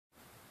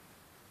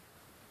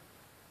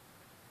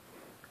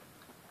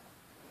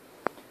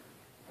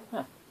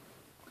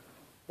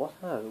what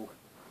ho.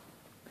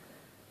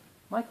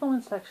 My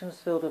comment section is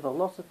filled with a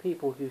lot of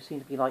people who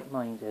seem to be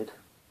like-minded.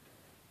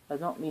 I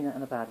do not mean that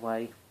in a bad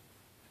way.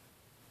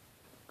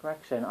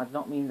 Correction, I do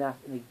not mean that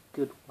in a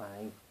good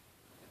way.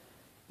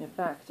 In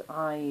fact,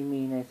 I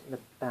mean it in a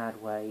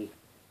bad way,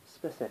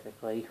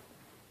 specifically.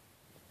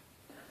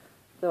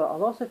 There are a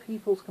lot of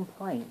people's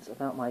complaints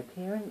about my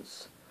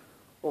appearance,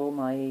 or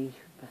my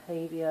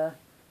behaviour,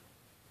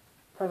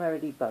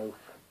 primarily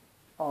both,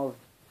 of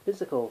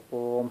physical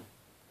form,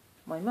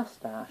 my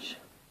moustache,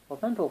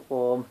 of mental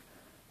form,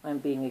 I'm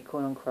being a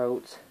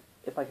quote-unquote,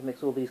 if I can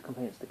mix all these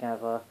complaints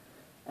together,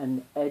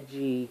 an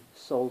edgy,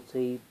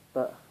 salty,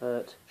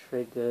 butthurt,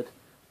 triggered,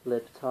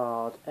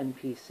 libtard,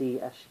 NPC,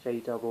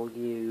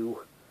 SJW,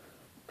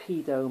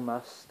 pedo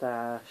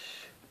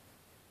mustache,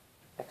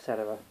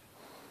 etc.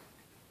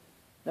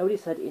 Nobody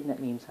said internet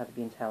memes had to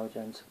be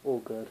intelligent, or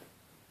good,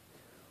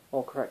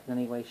 or correct in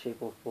any way, shape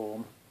or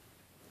form.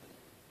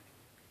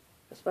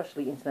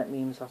 Especially internet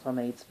memes that are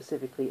made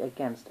specifically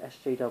against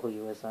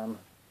SJWism.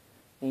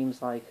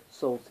 Memes like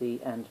salty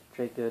and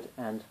triggered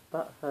and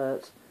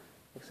butthurt,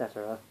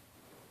 etc.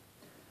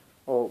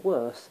 Or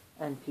worse,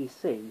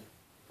 NPC,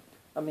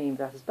 a meme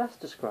that is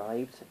best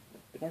described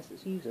against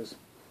its users.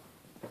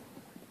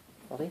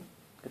 Dolly,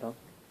 good dog.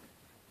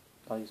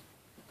 Dolly's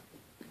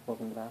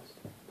walking fast.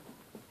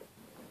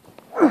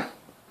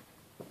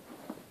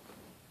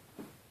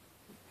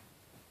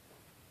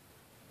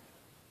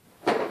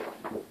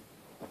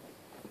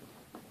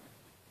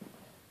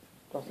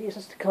 Dolly is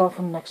just a car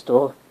from next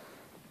door.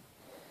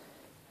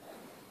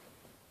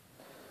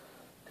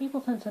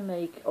 People tend to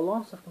make a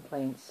lot of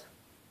complaints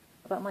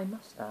about my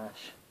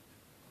moustache.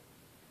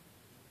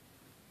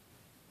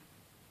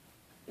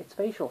 It's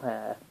facial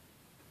hair.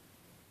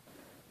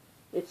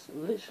 It's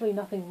literally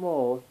nothing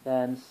more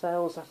than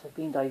cells that have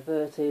been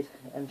diverted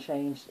and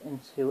changed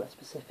into a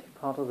specific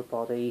part of the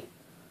body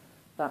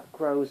that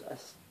grows a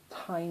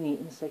tiny,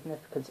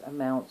 insignificant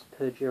amount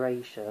per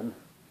duration.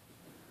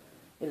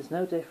 It is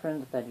no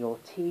different than your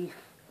teeth,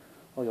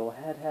 or your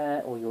head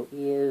hair, or your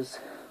ears,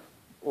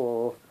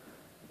 or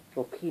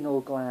your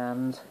pineal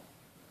gland,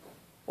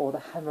 or the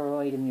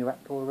hemorrhoid in your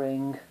rectal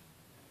ring.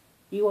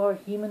 You are a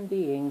human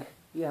being,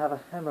 you have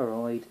a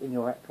hemorrhoid in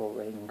your rectal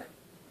ring.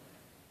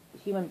 The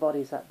human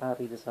body is that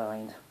badly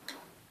designed.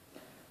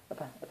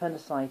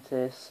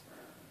 Appendicitis,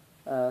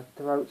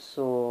 throat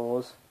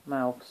sores,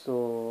 mouth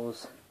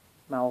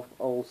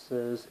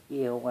ulcers,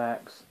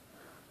 earwax,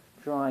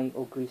 dry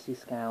or greasy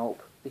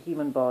scalp. The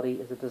human body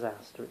is a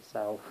disaster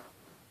itself.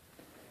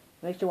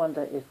 It makes you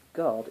wonder if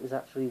God is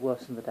actually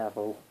worse than the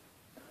devil,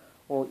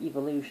 or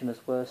evolution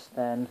is worse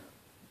than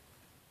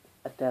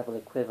a devil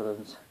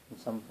equivalent in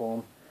some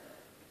form.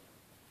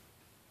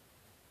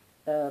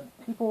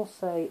 People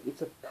say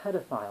it's a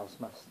pedophile's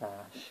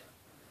moustache,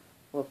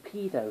 or a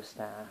pedo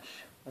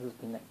stash, as has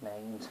been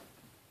nicknamed.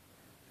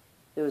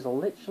 There is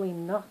literally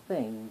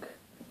nothing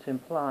to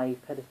imply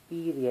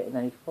pedophilia in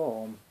any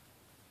form.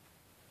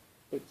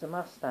 It's a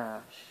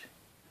moustache.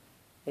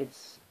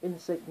 It's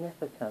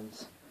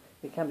insignificant.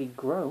 It can be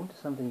grown to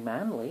something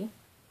manly,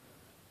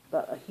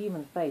 but a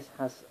human face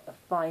has a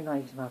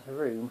finite amount of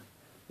room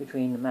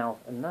between the mouth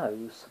and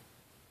nose,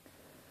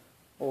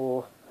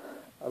 or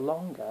a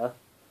longer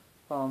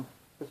from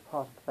this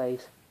part of the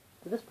face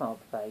to this part of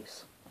the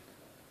face.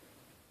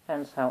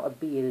 Hence how a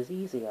beard is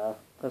easier,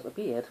 because a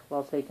beard,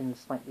 while taken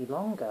slightly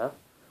longer,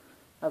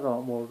 has a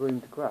lot more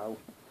room to grow.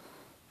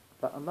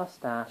 But a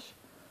moustache,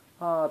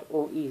 hard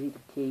or easy to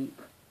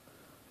keep,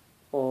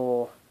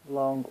 or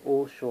long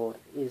or short,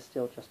 is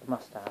still just a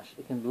moustache.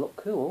 It can look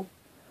cool,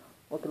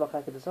 or it can look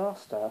like a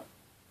disaster.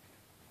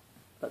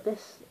 But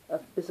this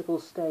physical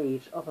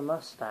stage of a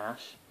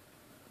moustache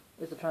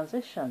is a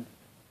transition.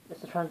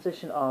 It's a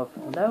transition of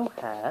no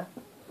hair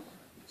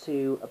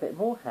to a bit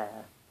more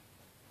hair.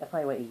 If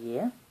I wait a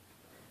year,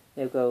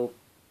 it'll go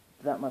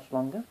that much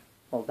longer,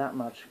 or that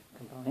much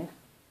combined.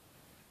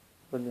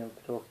 Wouldn't be able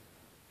to talk,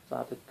 so I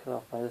have to cut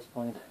off by this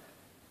point.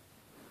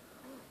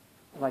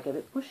 It might get a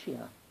bit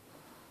bushier.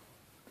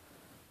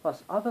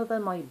 Plus, other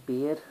than my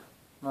beard,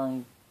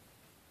 I'm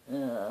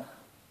not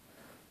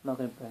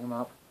going to bring him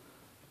up.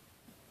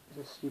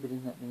 It's a stupid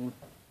internet meme.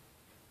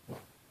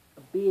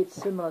 A beard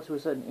similar to a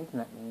certain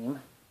internet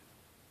meme.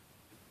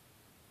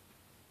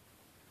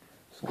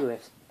 Screw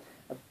it.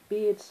 A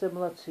beard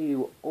similar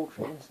to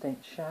Ultra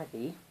Instinct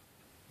Shaggy,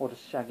 or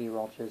just Shaggy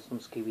Rogers from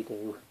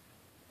Scooby-Doo.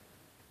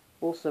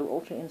 Also,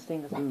 Ultra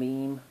Instinct is a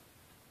meme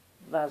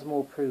that has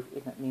more proof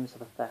internet memes are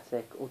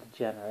pathetic or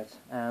degenerate,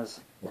 as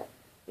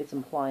it's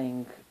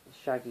implying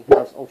Shaggy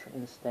has Ultra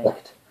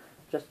Instinct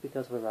just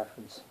because of a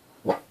reference.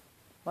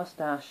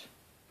 Mustache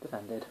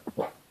Defended.